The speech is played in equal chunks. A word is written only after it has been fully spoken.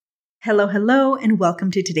Hello, hello, and welcome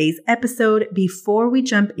to today's episode. Before we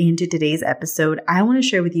jump into today's episode, I want to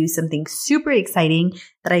share with you something super exciting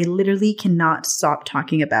that I literally cannot stop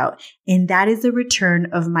talking about, and that is the return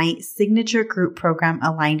of my signature group program,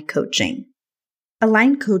 Aligned Coaching.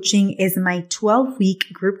 Aligned Coaching is my 12-week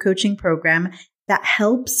group coaching program that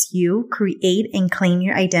helps you create and claim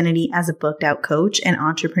your identity as a booked-out coach and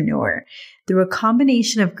entrepreneur through a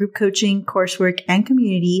combination of group coaching, coursework, and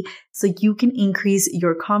community so you can increase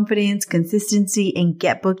your confidence, consistency, and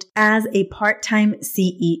get booked as a part-time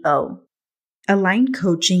CEO. Aligned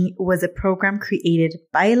Coaching was a program created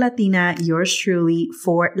by a Latina, yours truly,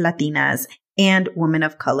 for Latinas and women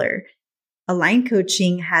of color. Aligned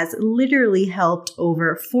Coaching has literally helped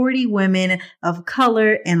over 40 women of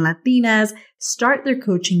color and Latinas start their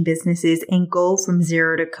coaching businesses and go from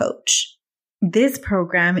zero to coach. This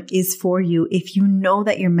program is for you if you know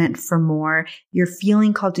that you're meant for more, you're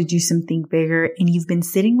feeling called to do something bigger, and you've been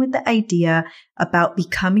sitting with the idea about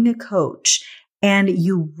becoming a coach and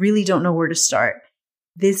you really don't know where to start.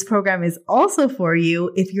 This program is also for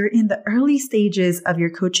you if you're in the early stages of your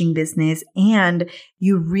coaching business and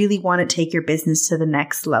you really want to take your business to the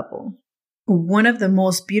next level. One of the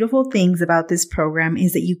most beautiful things about this program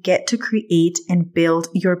is that you get to create and build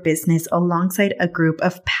your business alongside a group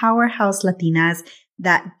of powerhouse Latinas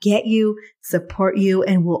that get you, support you,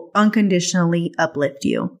 and will unconditionally uplift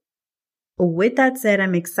you. With that said,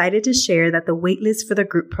 I'm excited to share that the waitlist for the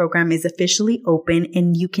group program is officially open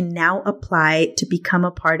and you can now apply to become a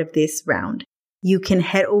part of this round. You can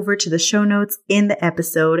head over to the show notes in the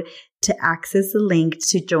episode to access the link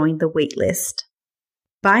to join the waitlist.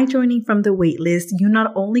 By joining from the waitlist, you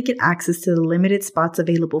not only get access to the limited spots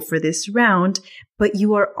available for this round, but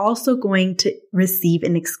you are also going to receive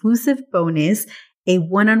an exclusive bonus, a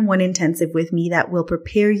one-on-one intensive with me that will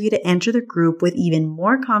prepare you to enter the group with even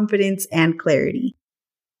more confidence and clarity.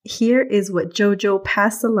 Here is what JoJo,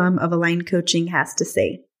 past alum of Aligned Coaching, has to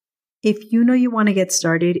say. If you know you want to get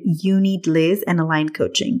started, you need Liz and Aligned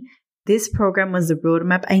Coaching. This program was the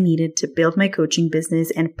roadmap I needed to build my coaching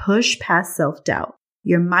business and push past self-doubt.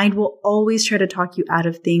 Your mind will always try to talk you out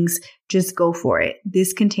of things. Just go for it.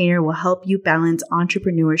 This container will help you balance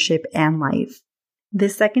entrepreneurship and life. The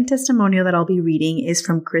second testimonial that I'll be reading is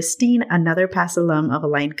from Christine, another past alum of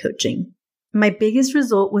Aligned Coaching. My biggest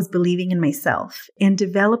result was believing in myself and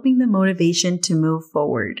developing the motivation to move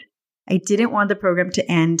forward. I didn't want the program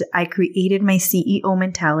to end. I created my CEO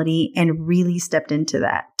mentality and really stepped into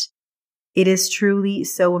that. It is truly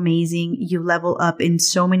so amazing. You level up in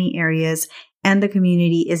so many areas and the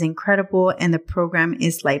community is incredible and the program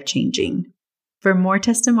is life-changing. For more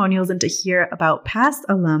testimonials and to hear about past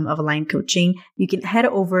alum of Aligned Coaching, you can head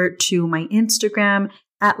over to my Instagram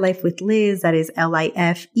at Life with Liz. That is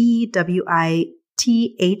LifeWithLiz,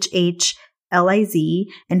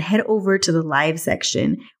 and head over to the live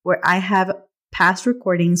section where I have past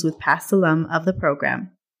recordings with past alum of the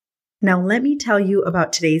program. Now, let me tell you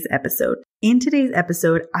about today's episode. In today's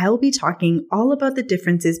episode, I will be talking all about the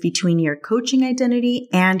differences between your coaching identity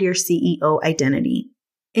and your CEO identity.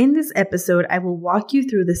 In this episode, I will walk you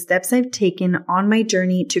through the steps I've taken on my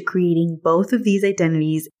journey to creating both of these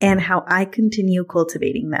identities and how I continue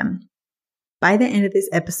cultivating them. By the end of this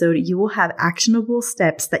episode, you will have actionable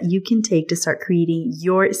steps that you can take to start creating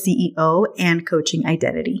your CEO and coaching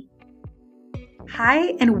identity.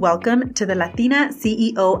 Hi, and welcome to the Latina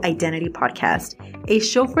CEO Identity Podcast, a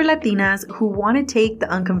show for Latinas who want to take the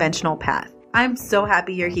unconventional path. I'm so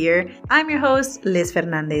happy you're here. I'm your host, Liz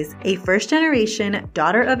Fernandez, a first-generation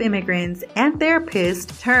daughter of immigrants and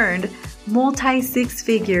therapist turned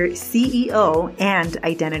multi-six-figure CEO and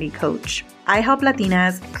identity coach. I help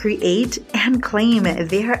Latinas create and claim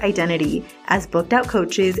their identity as booked-out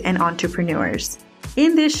coaches and entrepreneurs.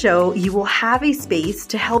 In this show, you will have a space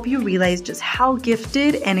to help you realize just how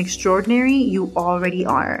gifted and extraordinary you already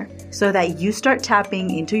are, so that you start tapping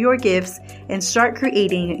into your gifts and start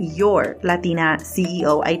creating your Latina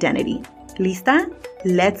CEO identity. Lista?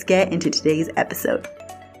 Let's get into today's episode.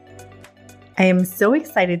 I am so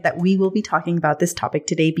excited that we will be talking about this topic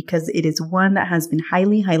today because it is one that has been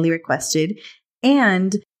highly, highly requested,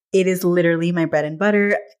 and it is literally my bread and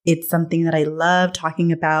butter. It's something that I love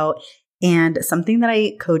talking about and something that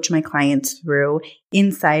I coach my clients through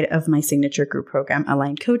inside of my signature group program,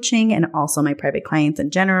 Aligned Coaching, and also my private clients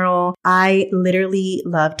in general. I literally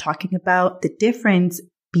love talking about the difference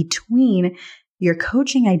between your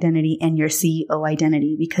coaching identity and your CEO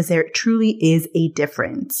identity because there truly is a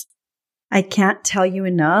difference. I can't tell you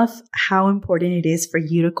enough how important it is for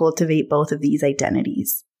you to cultivate both of these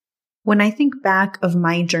identities. When I think back of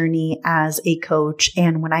my journey as a coach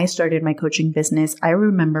and when I started my coaching business, I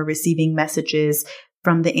remember receiving messages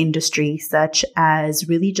from the industry, such as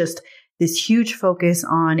really just this huge focus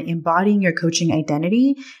on embodying your coaching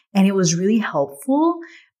identity. And it was really helpful.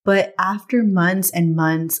 But after months and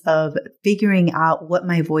months of figuring out what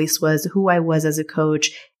my voice was, who I was as a coach,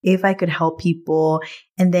 if I could help people,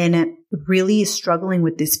 and then really struggling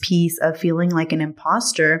with this piece of feeling like an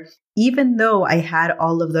imposter, even though I had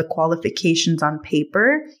all of the qualifications on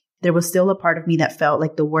paper, there was still a part of me that felt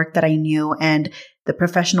like the work that I knew and the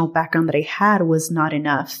professional background that I had was not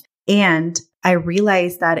enough. And I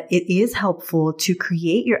realized that it is helpful to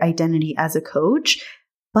create your identity as a coach,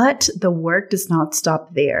 but the work does not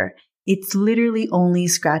stop there. It's literally only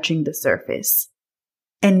scratching the surface.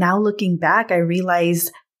 And now looking back, I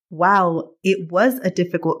realized, wow, it was a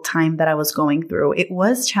difficult time that I was going through. It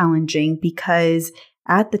was challenging because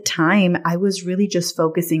at the time, I was really just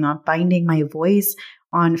focusing on finding my voice,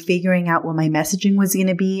 on figuring out what my messaging was going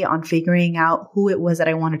to be, on figuring out who it was that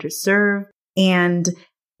I wanted to serve. And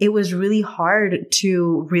it was really hard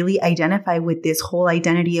to really identify with this whole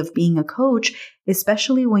identity of being a coach,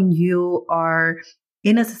 especially when you are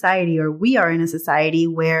in a society, or we are in a society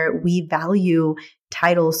where we value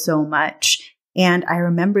titles so much. And I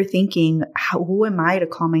remember thinking, who am I to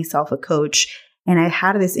call myself a coach? And I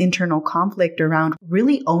had this internal conflict around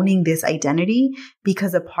really owning this identity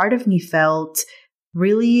because a part of me felt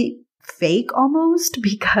really fake almost,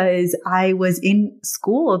 because I was in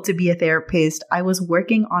school to be a therapist. I was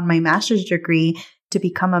working on my master's degree to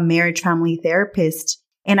become a marriage family therapist.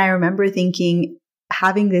 And I remember thinking,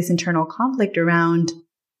 having this internal conflict around,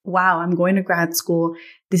 wow, I'm going to grad school.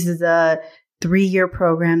 This is a 3-year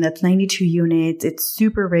program that's 92 units. It's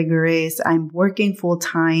super rigorous. I'm working full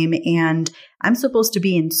time and I'm supposed to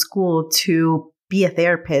be in school to be a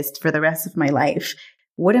therapist for the rest of my life.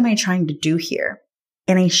 What am I trying to do here?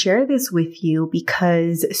 And I share this with you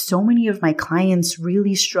because so many of my clients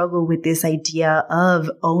really struggle with this idea of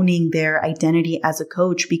owning their identity as a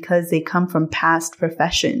coach because they come from past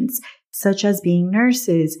professions, such as being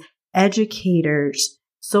nurses, educators,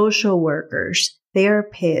 social workers,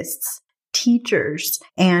 therapists, teachers,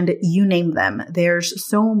 and you name them. There's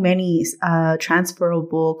so many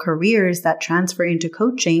transferable careers that transfer into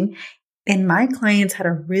coaching. And my clients had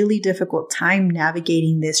a really difficult time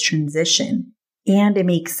navigating this transition. And it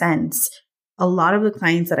makes sense. A lot of the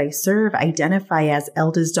clients that I serve identify as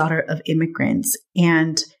eldest daughter of immigrants.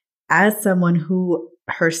 And as someone who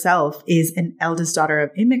herself is an eldest daughter of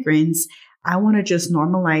immigrants, I want to just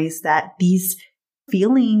normalize that these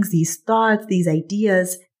feelings, these thoughts, these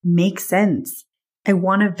ideas make sense. I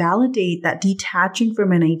want to validate that detaching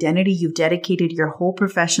from an identity you've dedicated your whole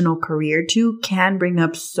professional career to can bring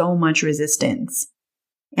up so much resistance.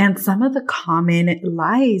 And some of the common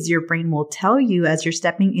lies your brain will tell you as you're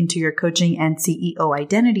stepping into your coaching and CEO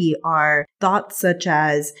identity are thoughts such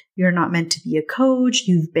as, you're not meant to be a coach,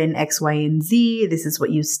 you've been X, Y, and Z, this is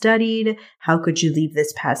what you studied, how could you leave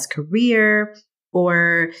this past career?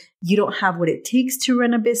 Or you don't have what it takes to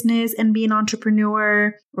run a business and be an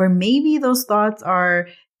entrepreneur. Or maybe those thoughts are,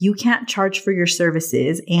 you can't charge for your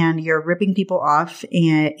services and you're ripping people off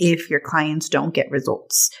if your clients don't get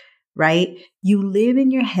results. Right? You live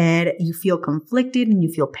in your head, you feel conflicted and you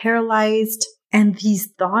feel paralyzed. And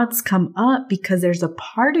these thoughts come up because there's a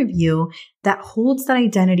part of you that holds that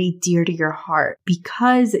identity dear to your heart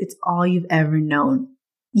because it's all you've ever known.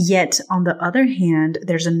 Yet on the other hand,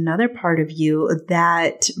 there's another part of you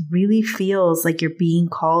that really feels like you're being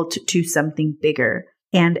called to something bigger.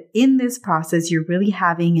 And in this process, you're really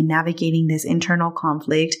having and navigating this internal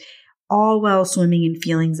conflict, all while swimming in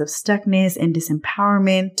feelings of stuckness and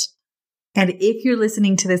disempowerment. And if you're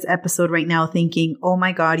listening to this episode right now thinking, oh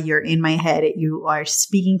my God, you're in my head, you are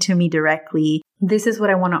speaking to me directly, this is what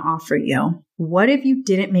I want to offer you. What if you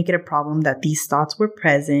didn't make it a problem that these thoughts were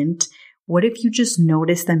present? What if you just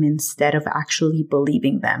noticed them instead of actually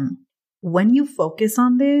believing them? When you focus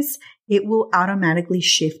on this, it will automatically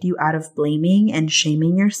shift you out of blaming and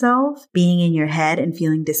shaming yourself, being in your head and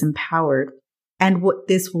feeling disempowered. And what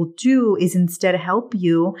this will do is instead help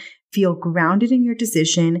you feel grounded in your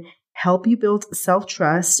decision, help you build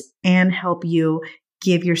self-trust, and help you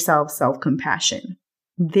give yourself self-compassion.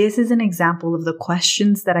 This is an example of the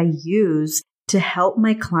questions that I use to help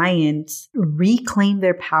my clients reclaim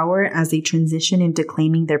their power as they transition into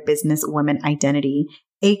claiming their businesswoman identity,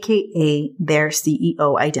 aka their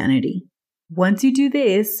CEO identity. Once you do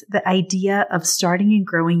this, the idea of starting and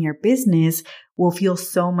growing your business will feel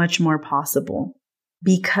so much more possible.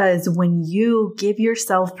 Because when you give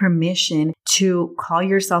yourself permission to call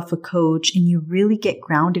yourself a coach and you really get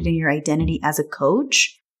grounded in your identity as a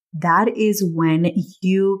coach, that is when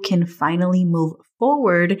you can finally move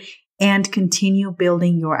forward and continue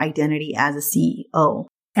building your identity as a CEO.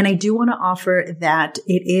 And I do want to offer that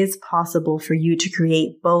it is possible for you to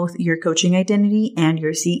create both your coaching identity and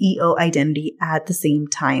your CEO identity at the same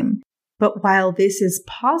time. But while this is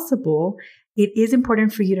possible, it is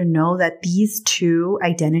important for you to know that these two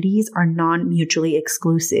identities are non-mutually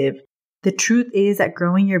exclusive. The truth is that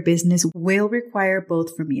growing your business will require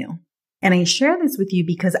both from you. And I share this with you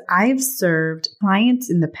because I've served clients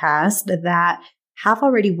in the past that have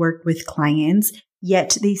already worked with clients,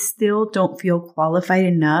 yet they still don't feel qualified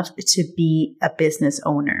enough to be a business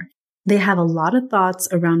owner. They have a lot of thoughts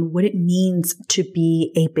around what it means to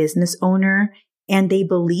be a business owner, and they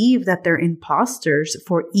believe that they're imposters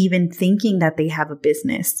for even thinking that they have a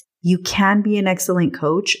business. You can be an excellent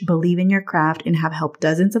coach, believe in your craft, and have helped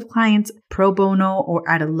dozens of clients pro bono or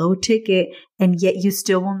at a low ticket, and yet you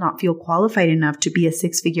still will not feel qualified enough to be a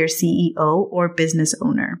six-figure CEO or business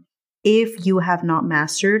owner. If you have not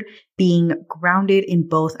mastered being grounded in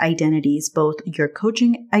both identities, both your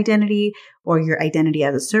coaching identity or your identity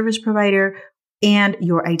as a service provider and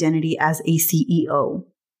your identity as a CEO.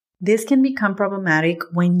 This can become problematic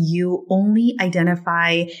when you only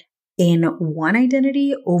identify in one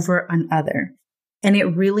identity over another, and it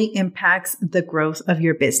really impacts the growth of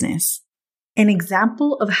your business. An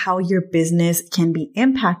example of how your business can be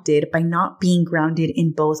impacted by not being grounded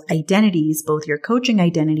in both identities, both your coaching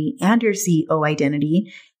identity and your CEO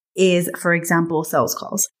identity, is, for example, sales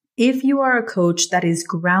calls. If you are a coach that is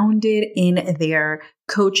grounded in their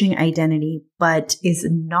coaching identity, but is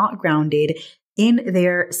not grounded in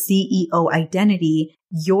their CEO identity,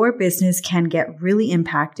 your business can get really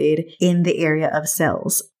impacted in the area of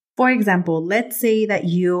sales. For example, let's say that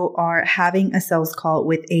you are having a sales call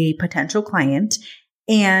with a potential client,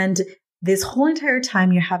 and this whole entire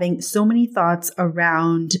time you're having so many thoughts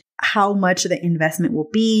around how much the investment will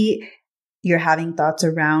be. You're having thoughts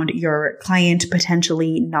around your client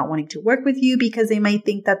potentially not wanting to work with you because they might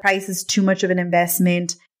think that price is too much of an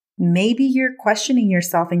investment. Maybe you're questioning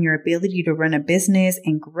yourself and your ability to run a business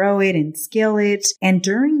and grow it and scale it. And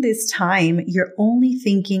during this time, you're only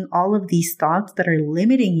thinking all of these thoughts that are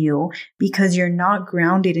limiting you because you're not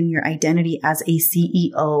grounded in your identity as a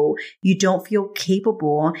CEO. You don't feel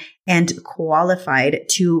capable and qualified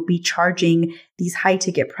to be charging these high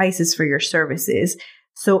ticket prices for your services.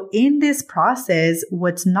 So in this process,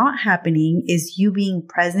 what's not happening is you being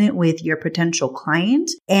present with your potential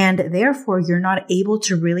client, and therefore you're not able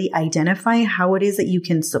to really identify how it is that you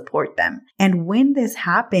can support them. And when this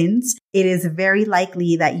happens, it is very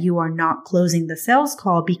likely that you are not closing the sales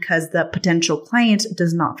call because the potential client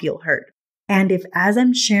does not feel heard. And if as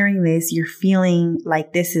I'm sharing this, you're feeling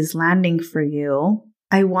like this is landing for you,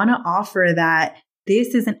 I want to offer that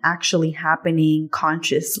this isn't actually happening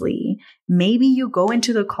consciously. Maybe you go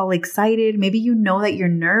into the call excited. Maybe you know that you're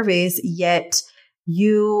nervous, yet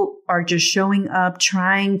you are just showing up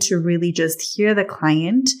trying to really just hear the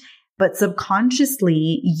client. But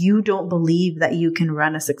subconsciously, you don't believe that you can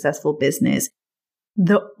run a successful business.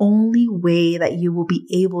 The only way that you will be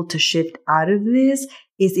able to shift out of this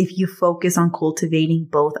is if you focus on cultivating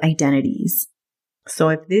both identities. So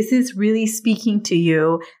if this is really speaking to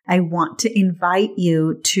you, I want to invite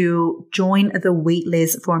you to join the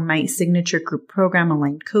waitlist for my signature group program,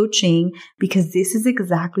 Aligned Coaching, because this is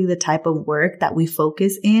exactly the type of work that we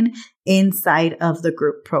focus in inside of the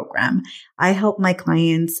group program. I help my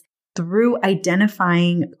clients through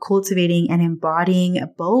identifying, cultivating, and embodying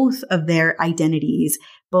both of their identities,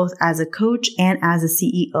 both as a coach and as a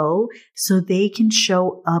CEO, so they can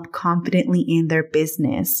show up confidently in their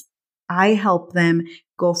business. I help them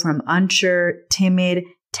go from unsure, timid,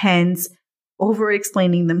 tense,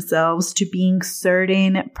 over-explaining themselves to being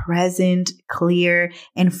certain, present, clear,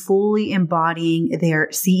 and fully embodying their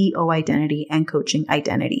CEO identity and coaching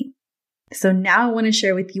identity. So now I want to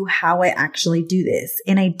share with you how I actually do this.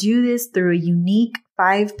 And I do this through a unique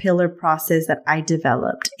 5-pillar process that I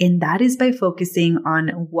developed. And that is by focusing on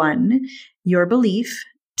 1, your belief,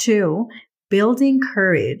 2, building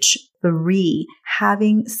courage, 3,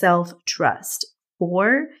 having self-trust,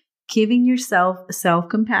 4, giving yourself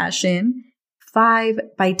self-compassion, 5,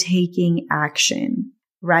 by taking action,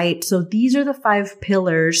 right? So these are the 5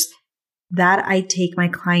 pillars that I take my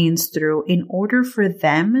clients through in order for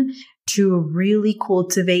them to really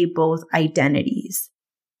cultivate both identities.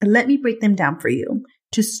 Let me break them down for you.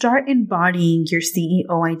 To start embodying your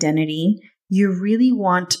CEO identity, you really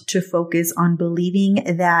want to focus on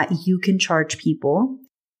believing that you can charge people,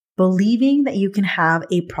 believing that you can have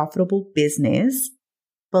a profitable business,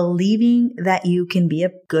 believing that you can be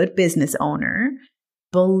a good business owner,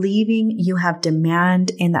 believing you have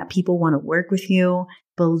demand and that people want to work with you,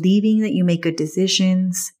 believing that you make good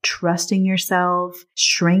decisions, trusting yourself,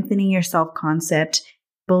 strengthening your self-concept,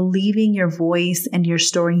 believing your voice and your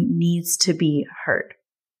story needs to be heard.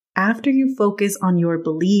 After you focus on your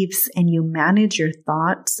beliefs and you manage your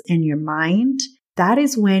thoughts and your mind, that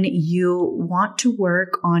is when you want to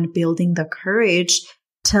work on building the courage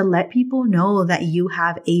to let people know that you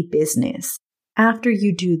have a business. After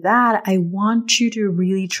you do that, I want you to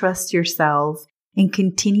really trust yourself and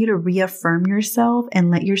continue to reaffirm yourself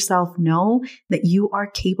and let yourself know that you are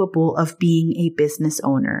capable of being a business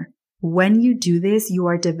owner. When you do this, you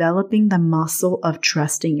are developing the muscle of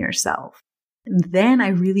trusting yourself. And then I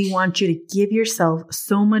really want you to give yourself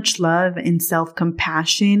so much love and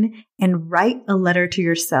self-compassion and write a letter to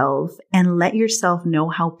yourself and let yourself know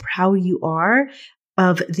how proud you are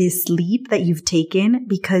of this leap that you've taken,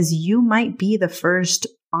 because you might be the first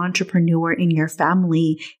entrepreneur in your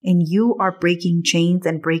family and you are breaking chains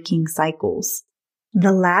and breaking cycles.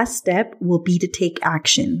 The last step will be to take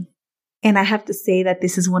action. And I have to say that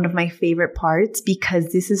this is one of my favorite parts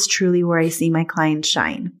because this is truly where I see my clients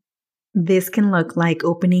shine. This can look like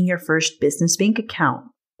opening your first business bank account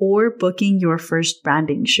or booking your first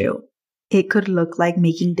branding shoot. It could look like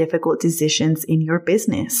making difficult decisions in your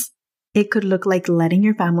business. It could look like letting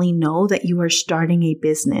your family know that you are starting a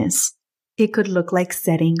business. It could look like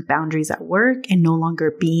setting boundaries at work and no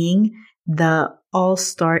longer being the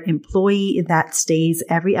all-star employee that stays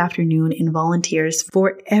every afternoon and volunteers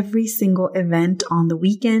for every single event on the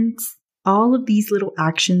weekends. All of these little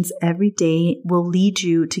actions every day will lead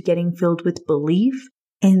you to getting filled with belief,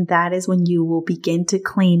 and that is when you will begin to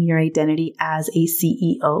claim your identity as a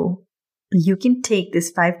CEO. You can take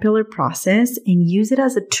this 5-pillar process and use it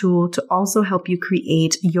as a tool to also help you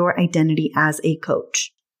create your identity as a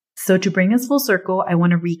coach. So to bring us full circle, I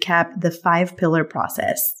want to recap the 5-pillar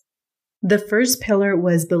process. The first pillar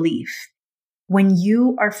was belief. When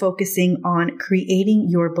you are focusing on creating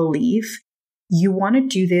your belief, you want to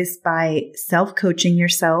do this by self-coaching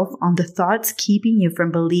yourself on the thoughts keeping you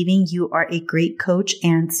from believing you are a great coach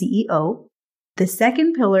and CEO. The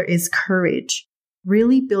second pillar is courage,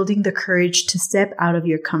 really building the courage to step out of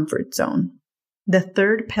your comfort zone. The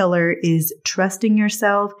third pillar is trusting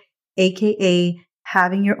yourself, aka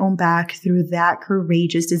having your own back through that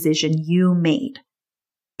courageous decision you made.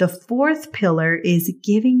 The fourth pillar is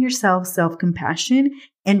giving yourself self-compassion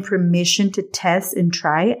and permission to test and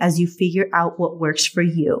try as you figure out what works for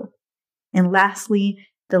you. And lastly,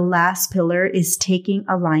 the last pillar is taking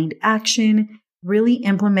aligned action, really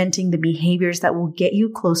implementing the behaviors that will get you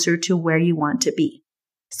closer to where you want to be.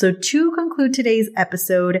 So to conclude today's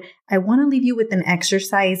episode, I want to leave you with an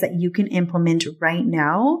exercise that you can implement right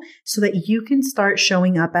now so that you can start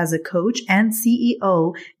showing up as a coach and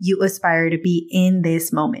CEO you aspire to be in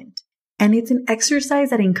this moment. And it's an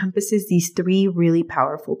exercise that encompasses these 3 really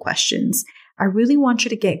powerful questions. I really want you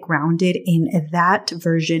to get grounded in that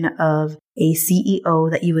version of a CEO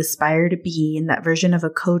that you aspire to be, in that version of a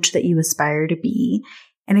coach that you aspire to be.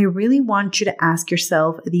 And I really want you to ask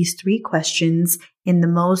yourself these 3 questions in the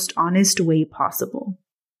most honest way possible.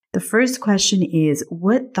 The first question is,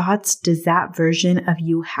 what thoughts does that version of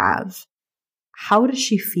you have? How does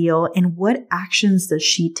she feel and what actions does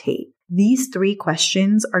she take? These 3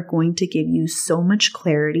 questions are going to give you so much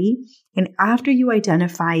clarity. And after you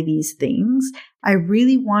identify these things, I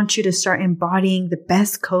really want you to start embodying the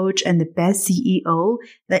best coach and the best CEO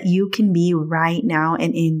that you can be right now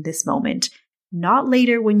and in this moment. Not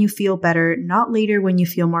later when you feel better, not later when you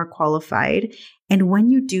feel more qualified. And when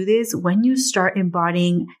you do this, when you start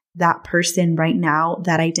embodying that person right now,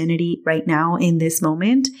 that identity right now in this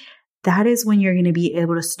moment, that is when you're going to be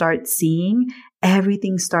able to start seeing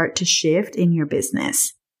everything start to shift in your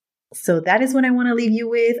business. So that is what I want to leave you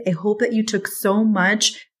with. I hope that you took so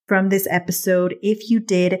much from this episode. If you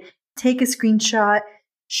did, take a screenshot,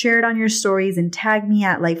 share it on your stories and tag me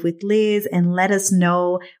at Life with Liz and let us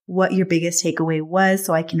know what your biggest takeaway was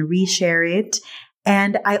so I can reshare it.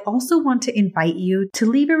 And I also want to invite you to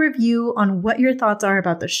leave a review on what your thoughts are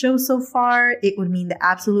about the show so far. It would mean the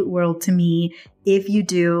absolute world to me if you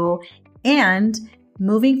do. And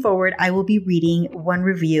moving forward, I will be reading 1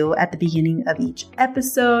 review at the beginning of each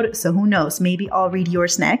episode. So who knows, maybe I'll read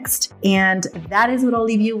yours next. And that is what I'll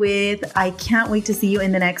leave you with. I can't wait to see you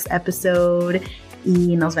in the next episode.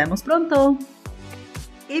 Y nos vemos pronto.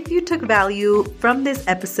 If you took value from this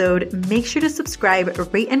episode, make sure to subscribe,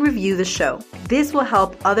 rate, and review the show. This will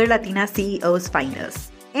help other Latina CEOs find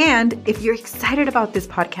us. And if you're excited about this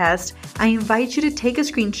podcast, I invite you to take a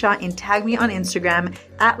screenshot and tag me on Instagram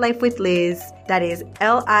at Life with Liz. That is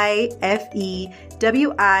LIFEWITHHLIZ.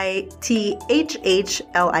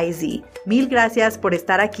 Mil gracias por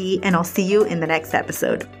estar aquí, and I'll see you in the next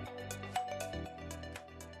episode.